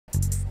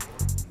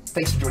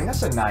Thanks for joining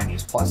us at 9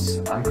 News Plus.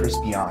 I'm Chris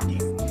Biondi.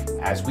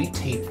 As we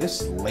tape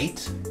this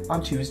late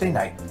on Tuesday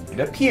night, it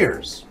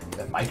appears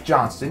that Mike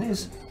Johnston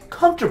is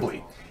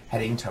comfortably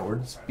heading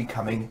towards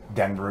becoming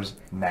Denver's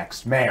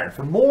next mayor. And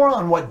for more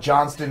on what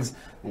Johnston's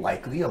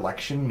likely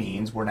election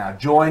means, we're now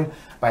joined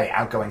by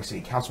outgoing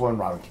city councilwoman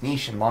Robin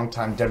Kniech and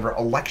longtime Denver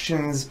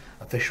elections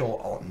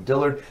official Alton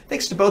Dillard.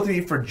 Thanks to both of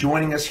you for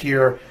joining us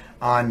here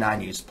on 9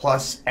 News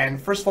Plus.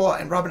 And first of all,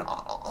 and Robin,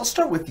 I'll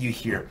start with you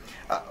here.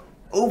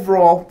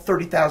 Overall,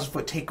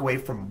 30,000-foot takeaway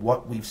from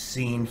what we've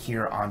seen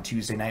here on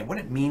Tuesday night, what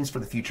it means for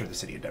the future of the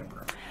city of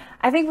Denver.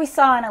 I think we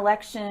saw an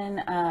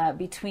election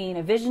between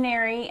a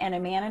visionary and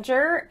a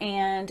manager,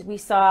 and we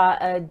saw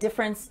a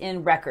difference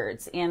in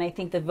records. And I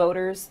think the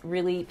voters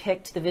really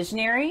picked the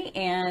visionary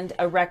and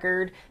a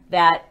record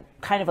that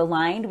kind of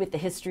aligned with the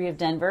history of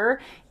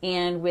Denver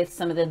and with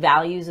some of the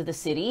values of the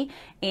city.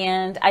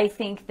 And I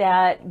think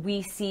that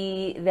we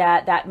see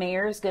that that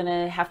mayor is going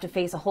to have to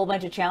face a whole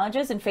bunch of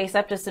challenges and face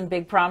up to some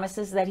big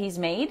promises that he's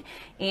made.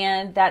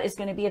 And that is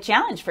going to be a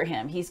challenge for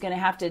him. He's going to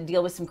have to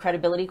deal with some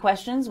credibility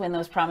questions when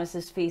those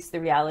promises face the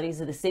realities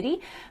of the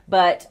city.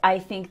 But I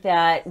think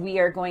that we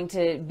are going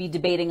to be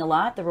debating a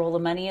lot the role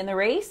of money in the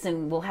race,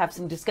 and we'll have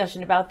some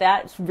discussion about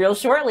that real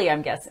shortly,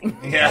 I'm guessing.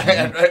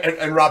 Yeah,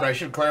 and Robin, I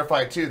should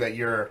clarify too that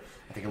you're,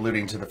 I think,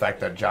 alluding to the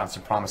fact that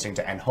Johnston promising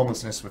to end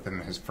homelessness within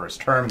his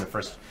first term, the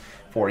first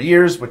 4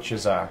 years, which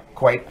is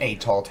quite a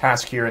tall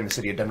task here in the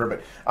city of Denver.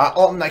 But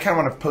Alton, I kind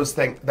of want to pose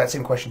that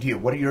same question to you.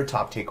 What are your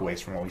top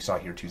takeaways from what we saw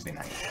here Tuesday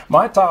night?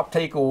 My top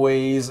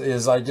takeaways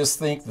is I just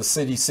think the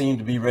city seemed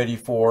to be ready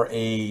for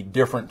a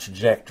different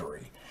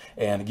trajectory.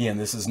 And again,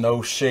 this is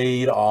no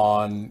shade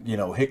on,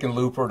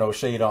 Hickenlooper, no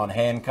shade on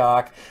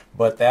Hancock,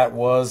 but that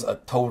was a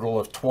total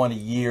of 20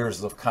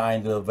 years of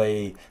kind of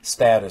a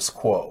status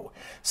quo.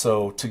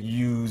 So to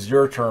use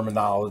your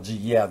terminology,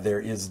 yeah, there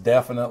is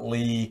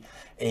definitely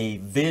a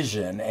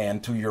vision,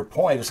 and to your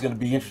point, it's going to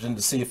be interesting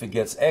to see if it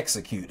gets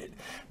executed,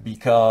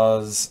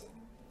 because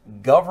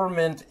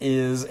government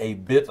is a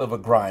bit of a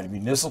grind.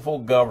 Municipal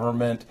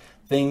government,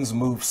 things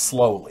move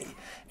slowly.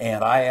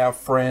 And I have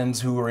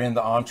friends who are in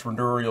the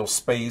entrepreneurial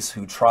space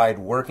who tried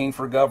working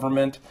for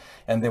government,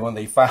 and then when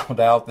they found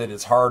out that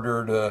it's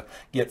harder to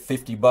get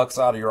 $50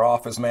 out of your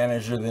office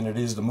manager than it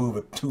is to move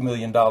a $2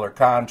 million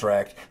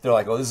contract, they're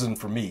like, oh, this isn't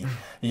for me.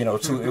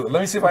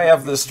 Let me see if I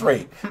have this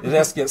straight. It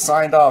has to get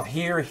signed off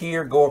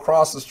here, go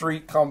across the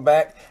street, come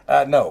back.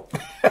 No.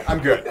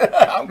 I'm good.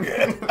 I'm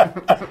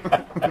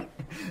good.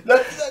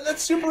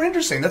 That's super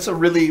interesting. That's a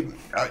really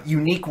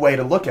unique way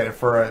to look at it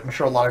for, I'm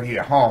sure, a lot of you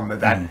at home.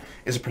 That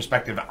is a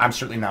perspective I'm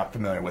certainly not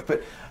familiar with.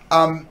 But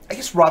I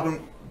guess,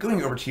 Robin,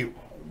 going over to you,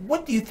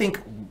 what do you think?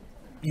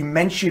 You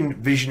mentioned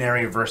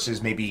visionary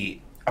versus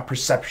maybe a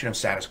perception of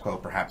status quo,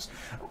 perhaps.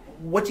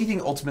 What do you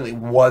think ultimately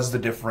was the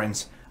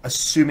difference,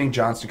 assuming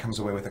Johnston comes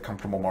away with a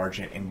comfortable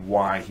margin, and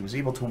why he was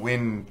able to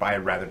win by a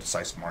rather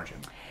decisive margin?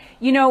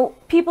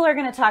 People are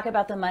going to talk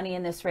about the money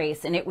in this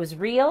race, and it was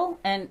real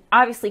and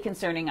obviously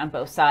concerning on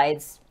both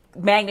sides.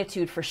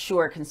 Magnitude for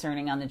sure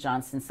concerning on the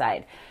Johnston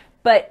side.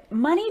 But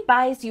money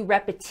buys you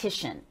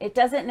repetition. It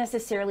doesn't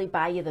necessarily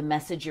buy you the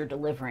message you're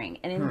delivering.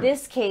 And in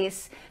this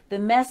case, the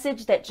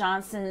message that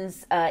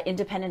Johnston's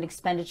independent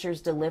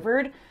expenditures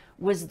delivered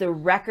was the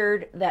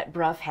record that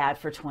Brough had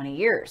for 20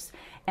 years.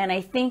 And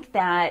I think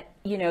that,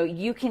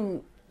 you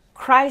can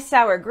cry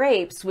sour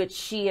grapes, which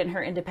she and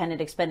her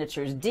independent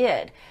expenditures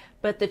did.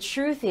 But the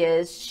truth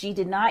is, she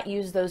did not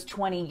use those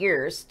 20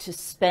 years to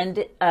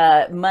spend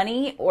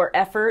money or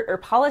effort or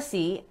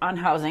policy on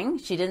housing.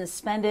 She didn't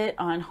spend it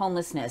on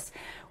homelessness.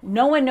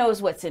 No one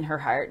knows what's in her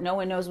heart. No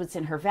one knows what's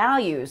in her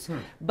values.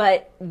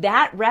 But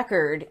that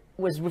record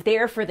was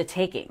there for the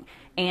taking.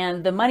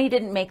 And the money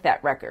didn't make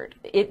that record.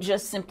 It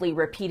just simply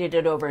repeated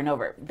it over and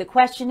over. The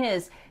question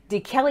is,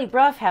 did Kelly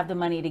Brough have the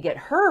money to get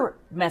her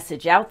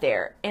message out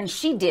there? And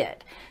she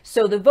did.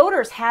 So the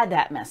voters had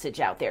that message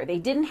out there. They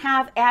didn't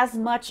have as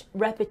much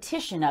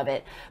repetition of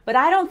it. But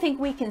I don't think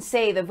we can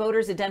say the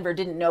voters of Denver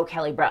didn't know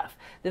Kelly Brough.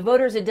 The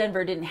voters of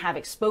Denver didn't have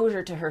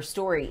exposure to her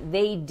story.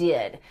 They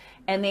did.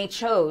 And they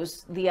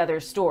chose the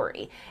other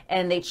story,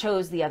 and they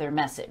chose the other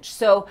message.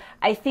 So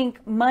I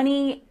think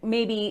money,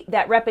 maybe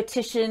that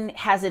repetition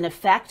has an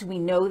effect. We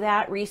know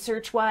that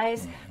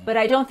research-wise, but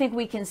I don't think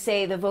we can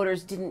say the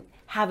voters didn't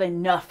have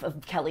enough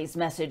of Kelly's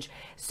message.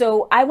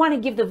 So I want to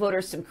give the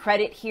voters some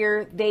credit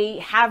here. They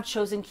have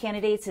chosen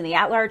candidates in the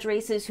at-large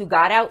races who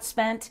got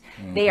outspent.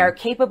 They are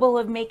capable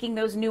of making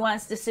those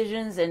nuanced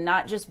decisions and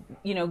not just,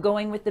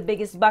 going with the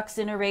biggest bucks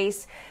in a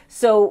race.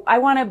 So I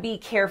want to be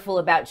careful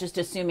about just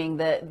assuming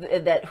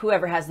that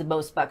whoever has the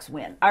most bucks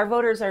win. Our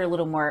voters are a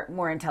little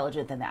more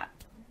intelligent than that.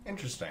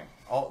 Interesting.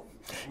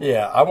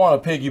 Yeah, I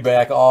want to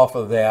piggyback off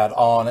of that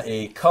on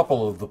a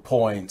couple of the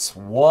points.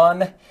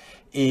 One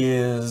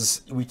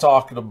is we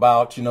talked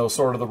about,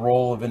 sort of the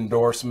role of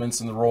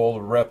endorsements and the role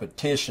of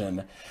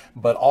repetition,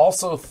 but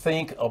also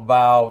think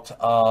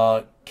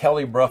about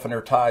Kelly Brough and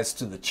her ties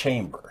to the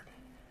chamber.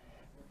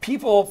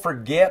 People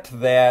forget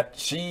that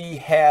she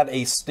had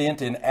a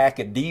stint in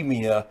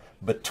academia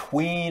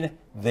between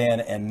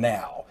then and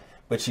now.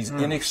 but she's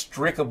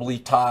inextricably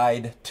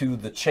tied to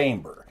the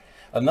chamber.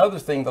 Another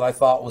thing that I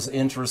thought was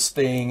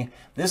interesting,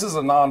 this is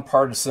a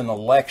nonpartisan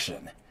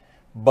election,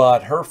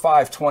 but her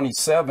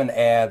 527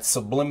 ad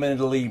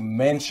subliminally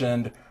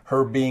mentioned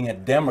her being a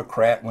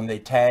Democrat when they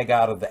tag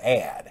out of the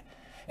ad.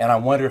 And I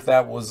wonder if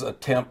that was an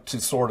attempt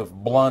to sort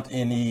of blunt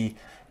any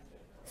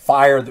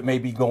fire that may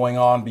be going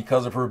on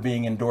because of her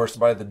being endorsed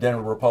by the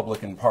Denver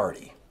Republican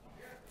Party.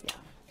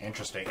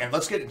 Interesting. And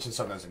let's get into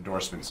some of those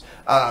endorsements,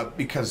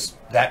 because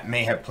that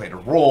may have played a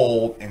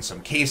role in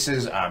some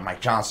cases. Mike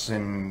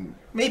Johnston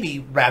maybe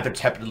rather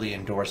tepidly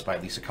endorsed by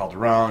Lisa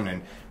Calderon,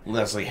 and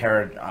Leslie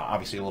Herod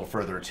obviously a little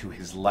further to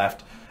his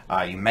left.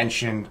 You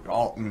mentioned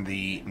Alton,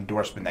 the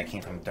endorsement that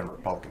came from the Denver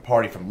Republican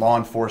Party, from law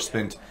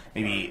enforcement,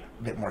 maybe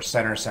a bit more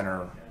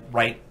center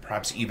right,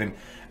 perhaps even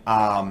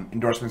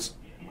endorsements.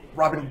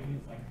 Robin,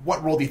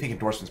 what role do you think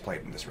endorsements played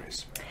in this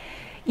race?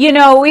 You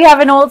know, we have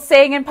an old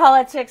saying in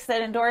politics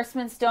that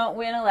endorsements don't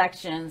win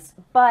elections,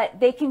 but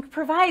they can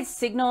provide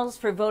signals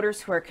for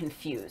voters who are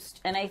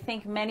confused. And I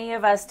think many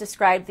of us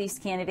described these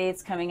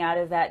candidates coming out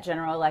of that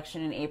general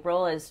election in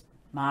April as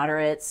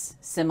moderates,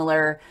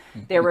 similar.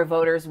 There were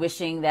voters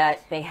wishing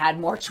that they had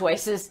more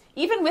choices.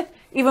 Even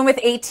with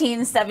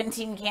 18,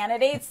 17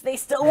 candidates, they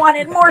still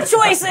wanted more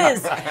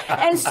choices.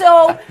 And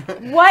so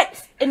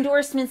what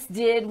endorsements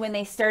did when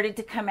they started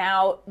to come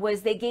out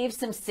was they gave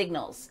some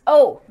signals.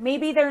 Oh,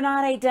 maybe they're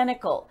not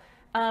identical.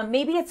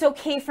 Maybe it's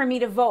okay for me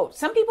to vote.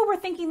 Some people were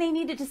thinking they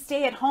needed to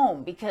stay at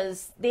home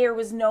because there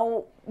was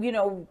no,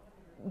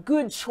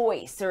 good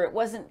choice, or it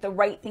wasn't the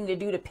right thing to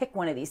do to pick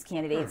one of these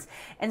candidates.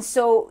 And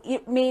so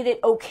it made it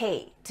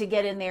okay to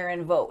get in there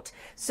and vote.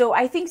 So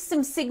I think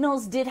some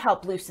signals did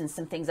help loosen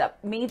some things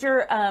up.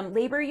 Major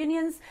labor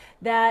unions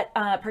that,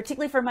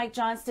 particularly for Mike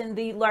Johnston,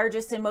 the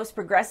largest and most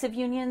progressive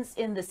unions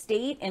in the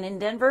state and in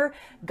Denver,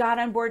 got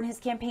on board in his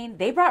campaign.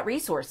 They brought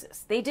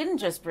resources. They didn't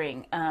just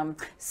bring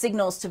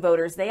signals to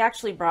voters. They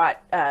actually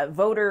brought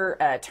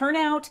voter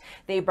turnout.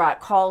 They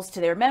brought calls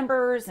to their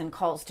members and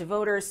calls to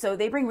voters. So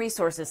they bring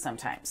resources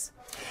sometimes.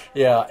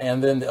 Yeah,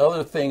 and then the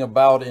other thing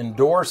about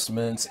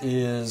endorsements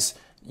is,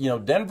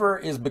 Denver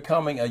is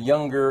becoming a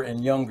younger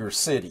and younger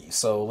city.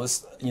 So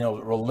let's,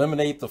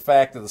 eliminate the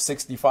fact that the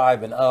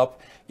 65 and up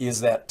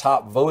is that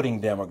top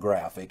voting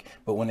demographic.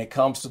 But when it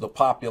comes to the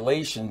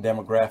population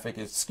demographic,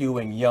 it's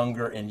skewing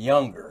younger and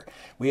younger.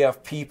 We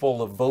have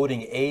people of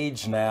voting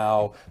age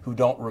now who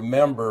don't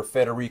remember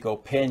Federico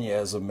Pena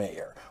as a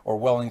mayor or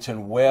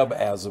Wellington Webb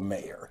as a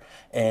mayor,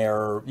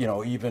 or,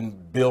 even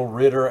Bill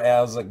Ritter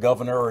as a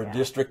governor or a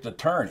district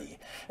attorney.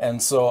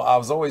 And so I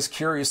was always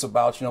curious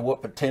about,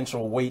 what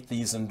potential weight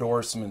these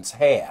endorsements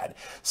had.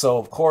 So,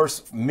 of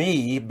course,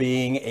 me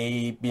being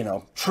a,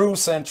 true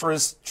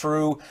centrist,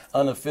 true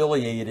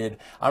unaffiliated,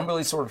 I'm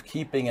really sort of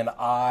keeping an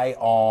eye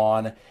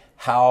on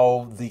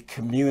how the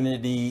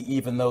community,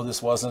 even though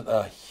this wasn't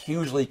a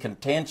hugely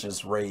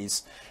contentious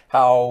race,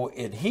 how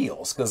it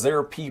heals. Because there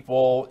are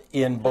people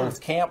in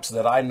both camps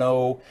that I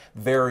know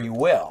very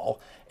well.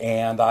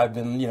 And I've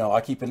been,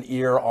 I keep an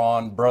ear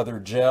on Brother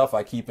Jeff.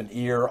 I keep an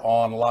ear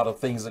on a lot of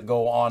things that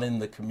go on in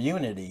the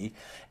community.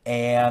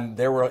 And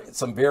there were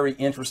some very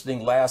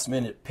interesting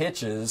last-minute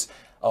pitches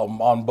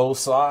on both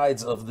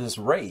sides of this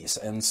race.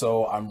 And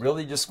so I'm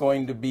really just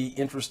going to be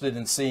interested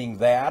in seeing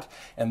that.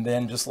 And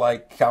then just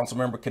like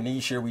Councilmember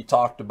Kniech here, we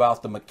talked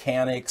about the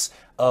mechanics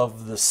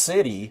of the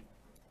city.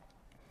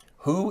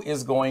 Who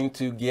is going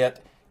to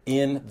get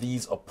in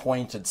these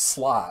appointed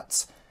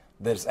slots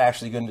that's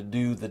actually going to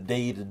do the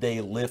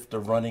day-to-day lift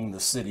of running the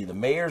city? The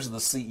mayor's the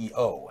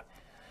CEO.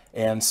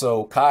 And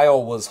so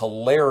Kyle was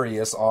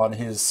hilarious on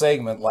his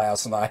segment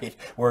last night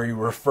where he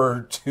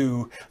referred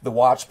to the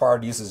watch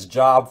parties as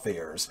job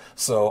fairs.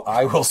 So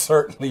I will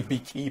certainly be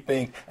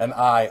keeping an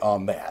eye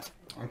on that.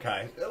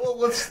 Okay. Well,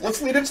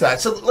 let's lead into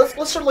that. So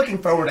let's start looking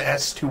forward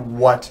as to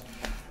what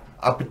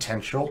a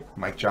potential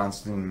Mike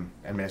Johnston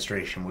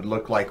administration would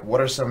look like.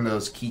 What are some of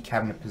those key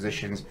cabinet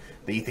positions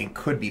that you think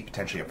could be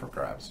potentially up for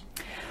grabs?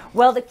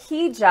 Well, the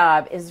key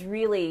job is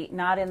really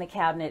not in the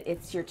cabinet,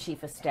 it's your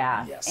chief of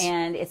staff. Yes.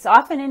 And it's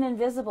often an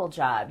invisible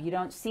job. You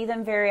don't see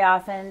them very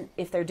often.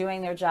 If they're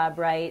doing their job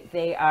right,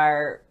 they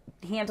are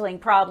handling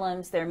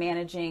problems, they're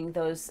managing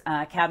those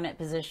cabinet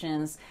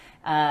positions,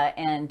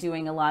 and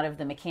doing a lot of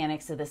the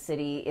mechanics of the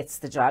city. It's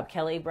the job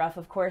Kelly Brough,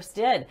 of course,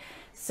 did.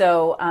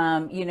 So,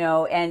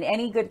 and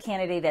any good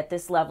candidate at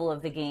this level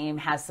of the game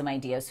has some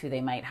ideas who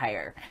they might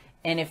hire.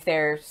 And if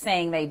they're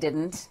saying they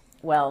didn't,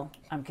 well,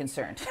 I'm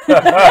concerned.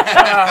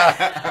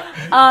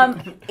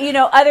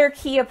 Other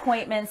key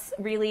appointments,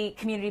 really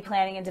community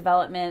planning and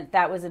development,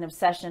 that was an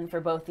obsession for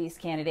both these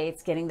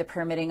candidates, getting the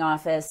permitting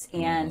office.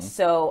 And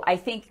so I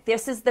think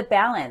this is the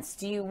balance.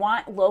 Do you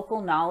want local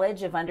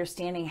knowledge of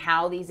understanding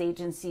how these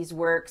agencies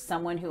work,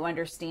 someone who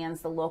understands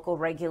the local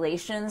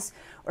regulations,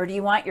 or do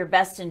you want your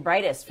best and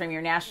brightest from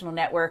your national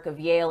network of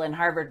Yale and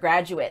Harvard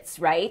graduates,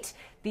 right?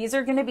 These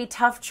are going to be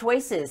tough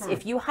choices.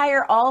 If you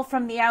hire all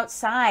from the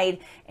outside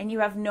and you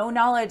have no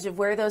knowledge of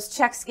where those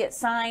checks get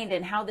signed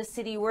and how the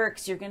city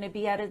works, you're going to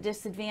be at a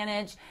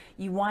disadvantage.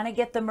 You want to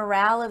get the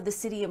morale of the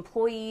city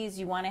employees.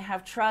 You want to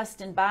have trust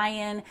and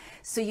buy-in.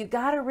 So you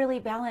got to really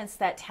balance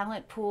that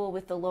talent pool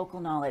with the local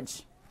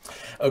knowledge.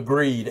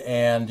 Agreed.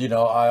 And, you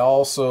know, I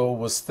also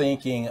was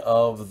thinking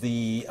of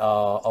the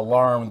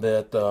alarm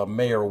that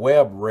Mayor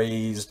Webb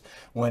raised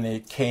when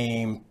it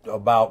came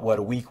about, what,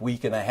 a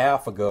week and a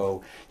half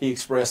ago. He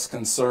expressed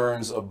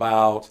concerns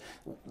about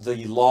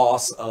the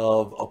loss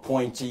of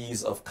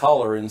appointees of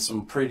color in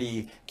some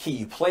pretty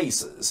key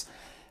places.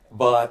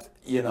 But,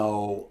 you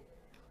know,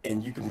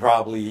 and you can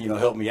probably, you know,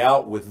 help me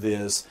out with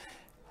this.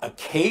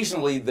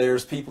 Occasionally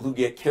there's people who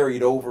get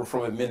carried over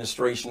from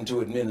administration to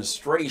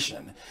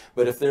administration,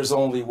 but if there's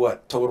only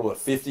what, total of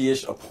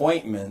 50-ish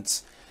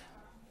appointments,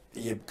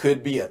 it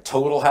could be a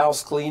total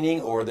house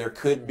cleaning, or there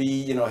could be,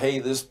 you know, hey,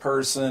 this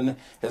person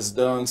has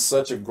done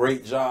such a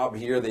great job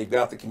here, they've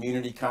got the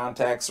community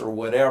contacts or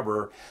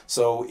whatever.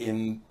 So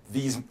in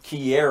these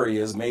key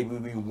areas, maybe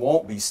we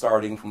won't be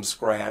starting from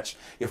scratch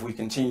if we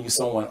continue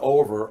someone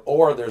over.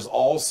 Or there's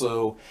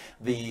also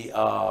the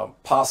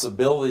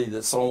possibility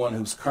that someone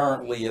who's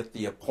currently at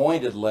the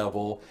appointed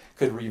level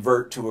could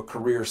revert to a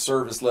career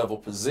service level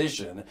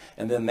position,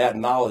 and then that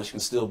knowledge can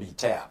still be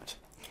tapped.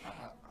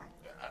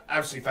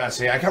 Absolutely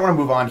fascinating. I kind of want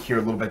to move on here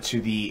a little bit to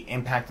the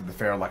impact of the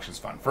Fair Elections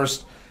Fund.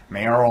 First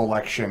mayoral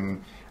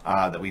election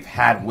that we've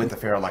had with the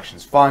Fair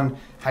Elections Fund.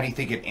 How do you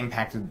think it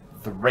impacted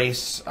the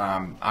race?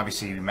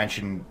 Obviously, you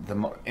mentioned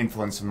the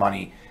influence of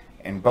money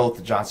in both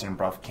the Johnston and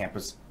Bruff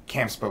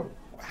camps, but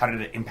how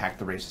did it impact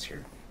the races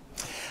here?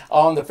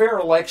 On the Fair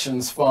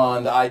Elections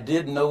Fund, I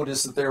did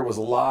notice that there was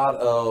a lot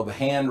of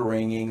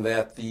hand-wringing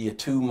that the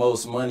two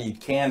most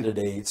moneyed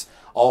candidates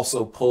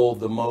also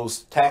pulled the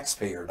most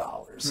taxpayer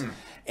dollars.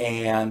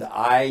 And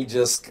I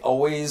just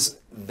always,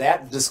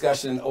 that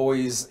discussion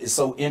always is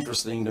so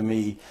interesting to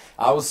me.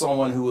 I was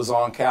someone who was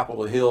on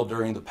Capitol Hill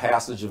during the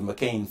passage of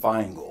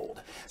McCain-Feingold.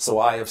 So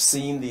I have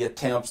seen the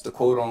attempts to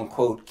quote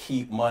unquote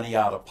keep money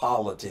out of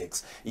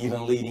politics,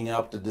 even leading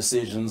up to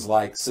decisions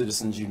like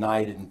Citizens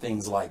United and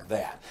things like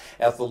that.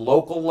 At the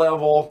local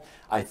level,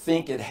 I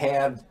think it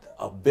had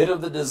a bit of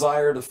the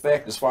desired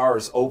effect as far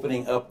as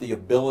opening up the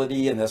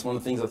ability, and that's one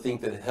of the things I think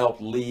that helped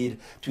lead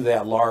to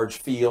that large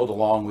field,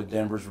 along with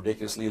Denver's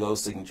ridiculously low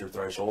signature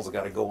thresholds. I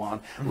got to go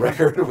on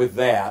record with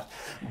that.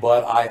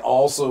 But I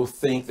also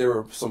think there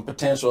were some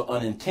potential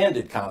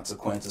unintended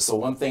consequences. So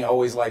one thing I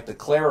always like to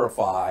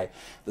clarify,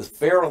 the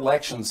Fair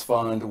Elections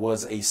Fund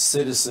was a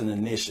citizen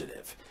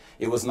initiative.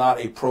 It was not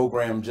a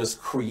program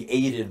just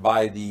created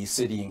by the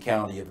city and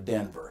county of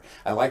Denver.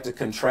 I like to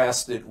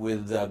contrast it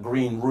with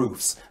Green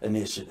Roof's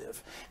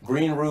initiative.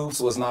 Green Roofs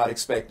was not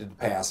expected to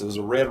pass. It was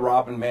a Red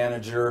Robin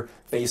manager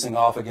facing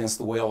off against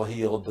the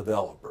well-heeled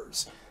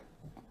developers.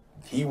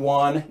 He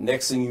won.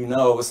 Next thing you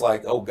know, it's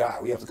like, oh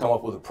God, we have to come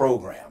up with a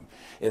program.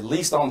 At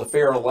least on the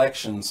Fair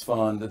Elections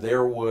Fund,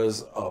 there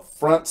was a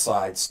front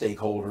side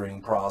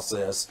stakeholdering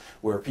process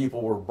where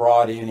people were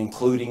brought in,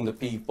 including the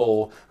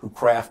people who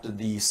crafted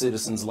the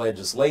citizens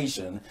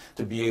legislation,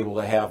 to be able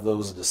to have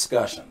those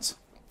discussions.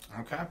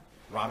 Okay.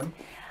 Robin?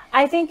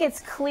 I think it's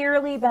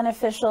clearly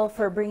beneficial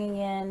for bringing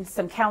in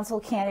some council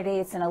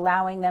candidates and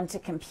allowing them to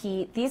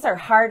compete. These are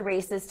hard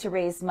races to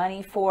raise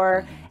money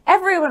for.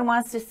 Everyone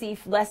wants to see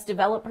less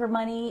developer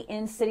money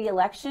in city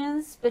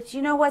elections, but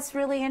you know what's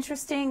really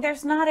interesting?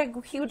 There's not a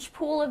huge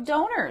pool of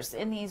donors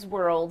in these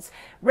worlds.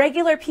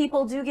 Regular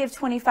people do give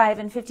 $25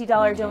 and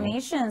 $50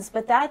 donations,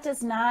 but that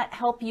does not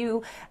help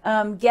you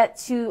get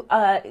to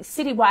a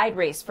citywide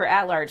race for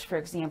at-large, for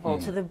example,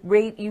 to the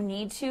rate you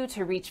need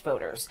to reach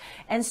voters.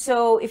 And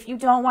so if you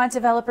don't want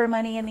developer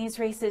money in these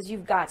races,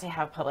 you've got to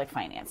have public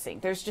financing.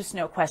 There's just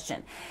no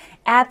question.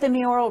 At the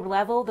mayoral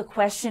level, the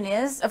question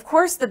is, of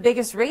course, the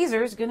biggest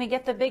raiser is going to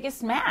get the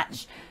biggest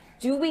match.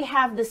 Do we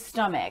have the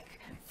stomach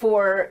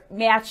for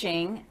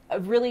matching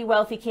really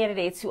wealthy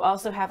candidates who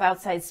also have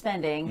outside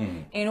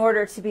spending in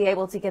order to be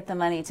able to get the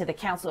money to the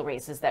council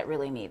races that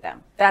really need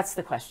them? That's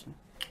the question.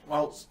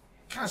 Well,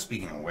 kind of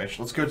speaking of which,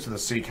 let's go to the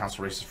city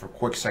council races for a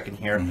quick second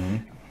here.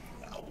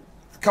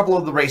 A couple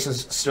of the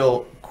races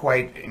still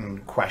quite in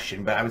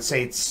question, but I would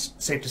say it's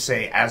safe to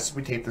say, as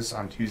we tape this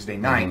on Tuesday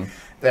night,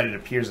 that it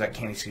appears that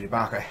Kenny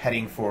Cedevacca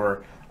heading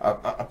for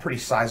a pretty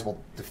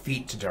sizable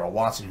defeat to Darrell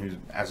Watson, who,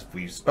 as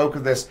we spoke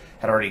of this,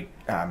 had already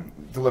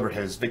delivered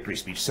his victory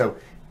speech. So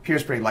it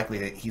appears pretty likely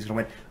that he's going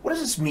to win. What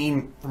does this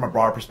mean from a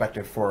broader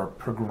perspective for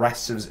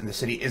progressives in the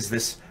city? Is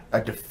this a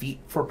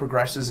defeat for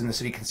progressives in the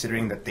city,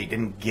 considering that they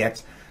didn't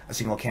get a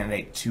single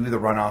candidate to the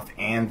runoff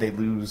and they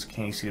lose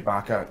Kenny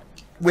Cedevacca,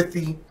 with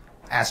the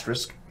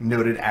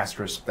noted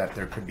asterisk that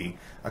there could be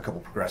a couple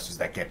progressives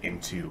that get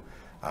into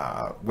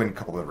win a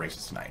couple of the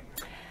races tonight?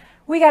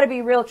 We got to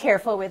be real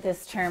careful with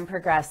this term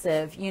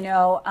progressive. You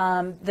know,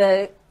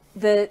 the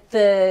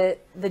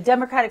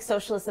Democratic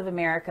Socialists of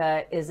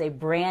America is a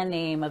brand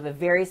name of a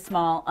very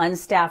small,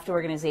 unstaffed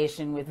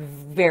organization with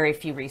very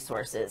few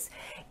resources.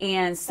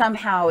 And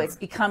somehow it's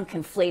become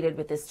conflated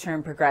with this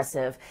term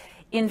progressive.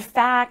 In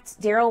fact,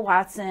 Darrell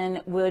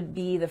Watson would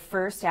be the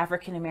first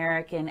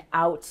African-American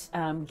out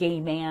gay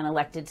man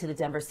elected to the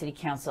Denver City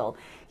Council.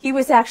 He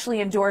was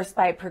actually endorsed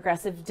by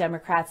Progressive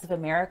Democrats of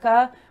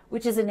America,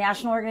 which is a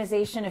national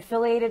organization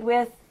affiliated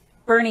with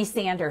Bernie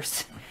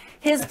Sanders.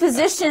 His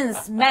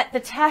positions met the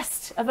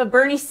test of a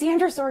Bernie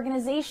Sanders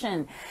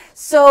organization.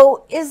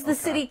 So is the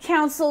city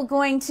council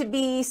going to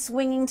be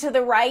swinging to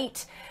the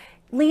right?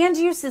 Land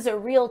use is a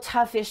real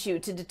tough issue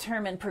to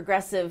determine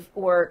progressive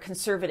or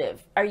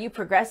conservative. Are you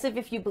progressive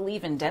if you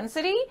believe in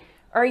density?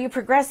 Or are you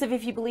progressive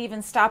if you believe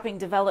in stopping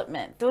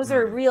development? Those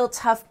are real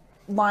tough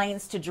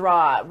lines to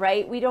draw,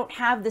 right? We don't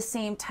have the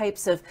same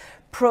types of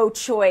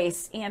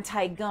pro-choice,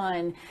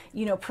 anti-gun,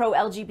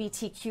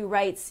 pro-LGBTQ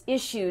rights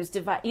issues,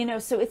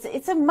 so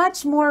it's a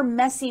much more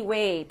messy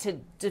way to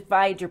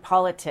divide your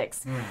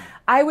politics.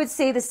 I would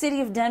say the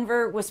city of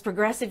Denver was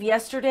progressive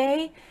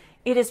yesterday.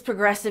 It is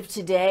progressive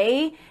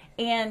today.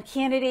 And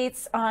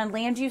candidates on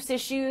land use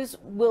issues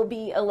will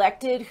be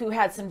elected who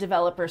had some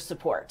developer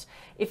support.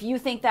 If you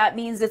think that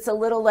means it's a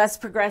little less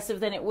progressive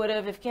than it would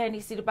have if Candy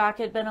Cidabaka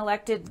had been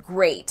elected,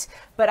 great.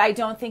 But I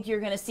don't think you're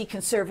going to see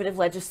conservative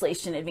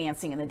legislation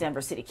advancing in the Denver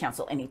City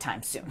Council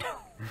anytime soon.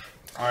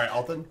 All right,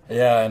 Alton?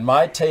 Yeah, and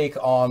my take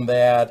on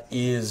that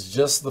is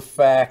just the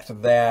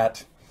fact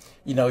that,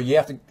 you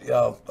have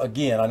to,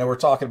 again, I know we're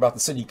talking about the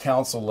city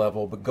council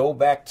level, but go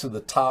back to the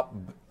top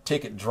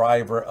ticket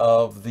driver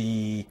of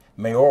the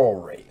mayoral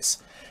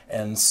race.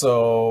 And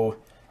so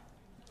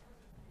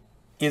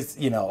it's,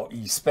 you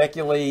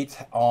speculate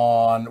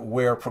on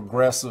where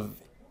progressive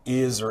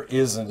is or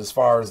isn't as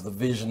far as the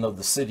vision of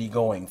the city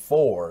going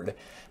forward.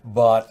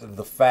 But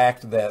the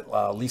fact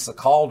that Lisa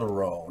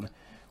Calderon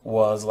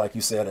was, like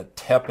you said, a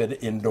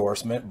tepid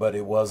endorsement, but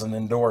it was an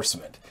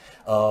endorsement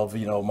of,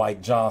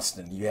 Mike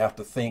Johnston. You have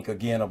to think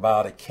again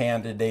about a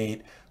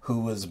candidate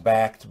who is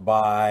backed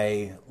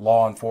by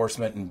law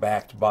enforcement and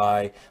backed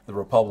by the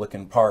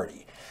Republican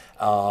Party.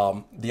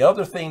 The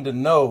other thing to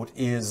note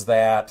is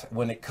that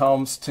when it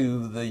comes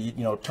to the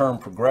term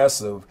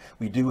progressive,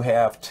 we do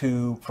have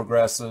two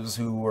progressives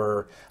who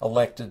were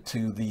elected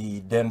to the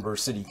Denver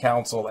City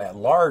Council at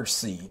large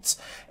seats,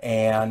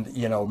 and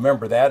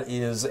remember that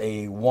is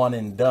a one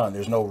and done.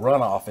 There's no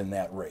runoff in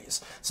that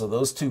race. So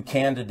those two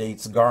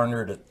candidates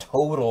garnered a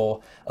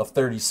total of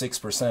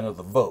 36% of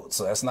the vote.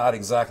 So that's not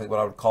exactly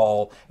what I would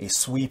call a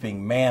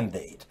sweeping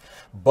mandate,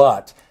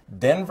 but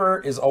Denver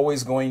is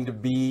always going to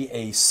be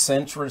a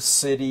centrist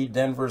city.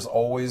 Denver's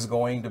always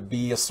going to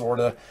be a sort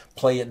of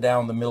play it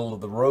down the middle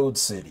of the road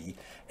city.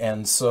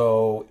 And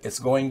so it's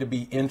going to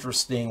be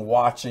interesting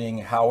watching,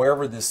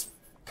 however this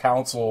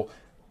council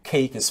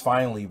cake is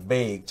finally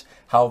baked,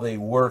 how they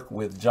work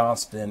with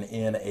Johnston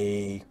in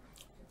a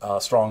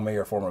strong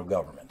mayor form of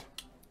government.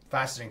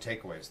 Fascinating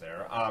takeaways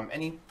there.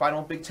 Any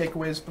final big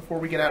takeaways before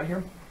we get out of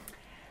here?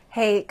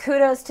 Hey,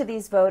 kudos to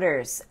these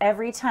voters.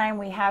 Every time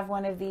we have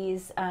one of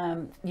these,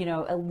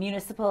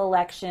 municipal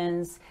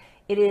elections,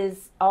 it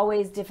is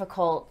always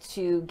difficult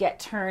to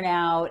get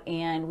turnout,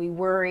 and we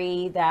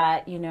worry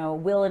that,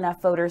 will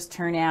enough voters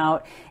turn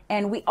out?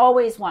 And we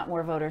always want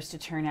more voters to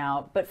turn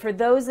out. But for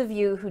those of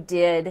you who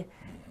did,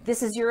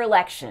 this is your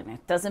election.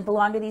 It doesn't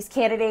belong to these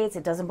candidates.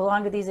 It doesn't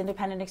belong to these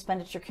independent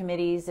expenditure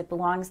committees. It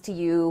belongs to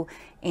you.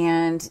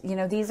 And,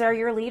 these are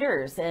your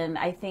leaders. And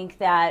I think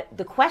that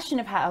the question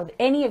of how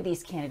any of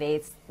these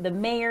candidates, the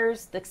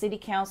mayors, the city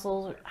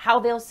councils, how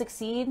they'll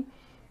succeed,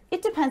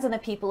 it depends on the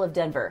people of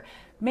Denver.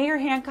 Mayor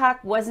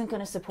Hancock wasn't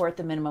going to support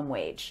the minimum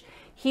wage.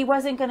 He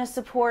wasn't going to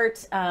support,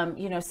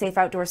 safe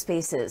outdoor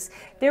spaces.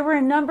 There were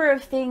a number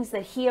of things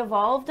that he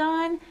evolved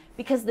on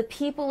because the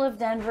people of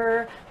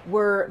Denver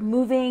were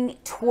moving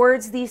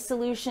towards these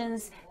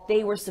solutions.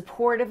 They were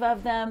supportive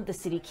of them. The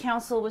city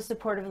council was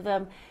supportive of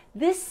them.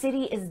 This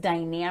city is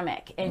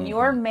dynamic, and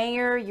your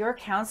mayor, your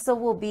council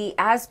will be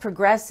as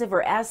progressive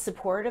or as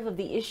supportive of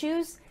the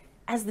issues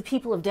as the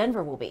people of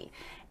Denver will be.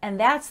 And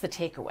that's the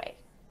takeaway.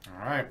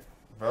 All right.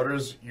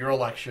 Voters, your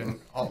election.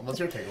 What's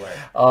your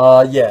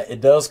takeaway? Yeah, it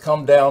does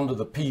come down to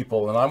the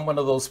people, and I'm one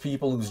of those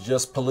people who's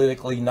just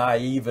politically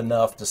naive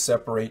enough to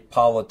separate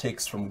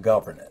politics from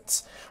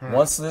governance.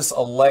 Once this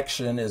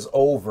election is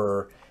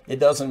over, it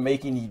doesn't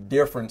make any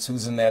difference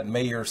who's in that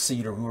mayor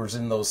seat or who's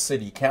in those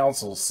city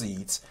council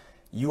seats.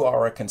 You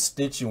are a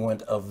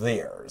constituent of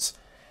theirs.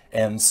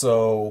 And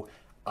so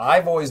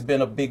I've always been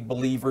a big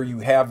believer you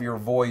have your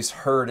voice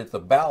heard at the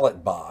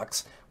ballot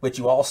box, but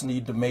you also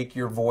need to make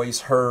your voice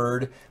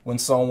heard when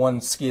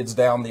someone skids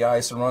down the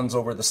ice and runs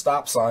over the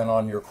stop sign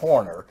on your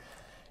corner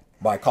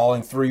by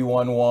calling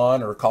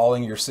 311 or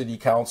calling your city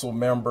council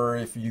member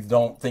if you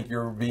don't think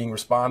you're being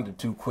responded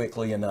to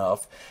quickly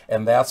enough.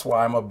 And that's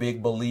why I'm a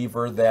big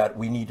believer that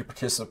we need to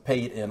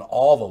participate in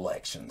all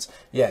elections.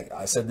 Yeah,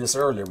 I said this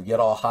earlier, we get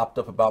all hopped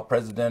up about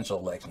presidential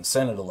elections,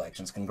 Senate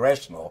elections,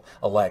 congressional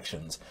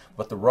elections,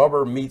 but the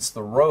rubber meets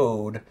the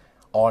road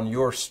on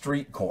your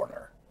street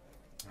corner.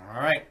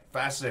 All right,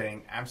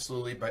 fascinating,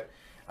 absolutely. But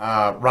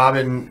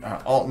Robin,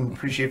 Alton,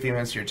 appreciate a few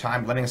minutes of your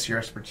time, letting us your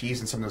expertise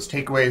and some of those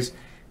takeaways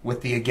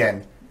with the,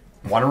 again,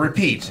 want to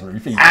repeat,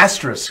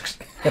 asterisks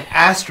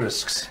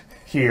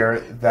hear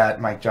that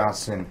Mike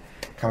Johnston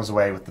comes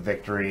away with the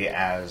victory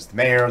as the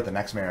mayor, the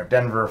next mayor of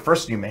Denver,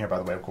 first new mayor, by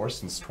the way, of course,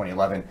 since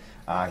 2011.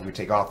 He would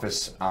take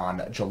office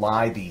on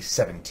July the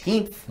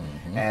 17th.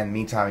 And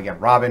meantime, again,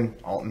 Robin,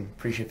 Alton,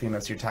 appreciate you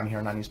your time here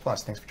on 9 News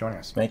Plus. Thanks for joining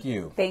us. Thank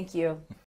you. Thank you.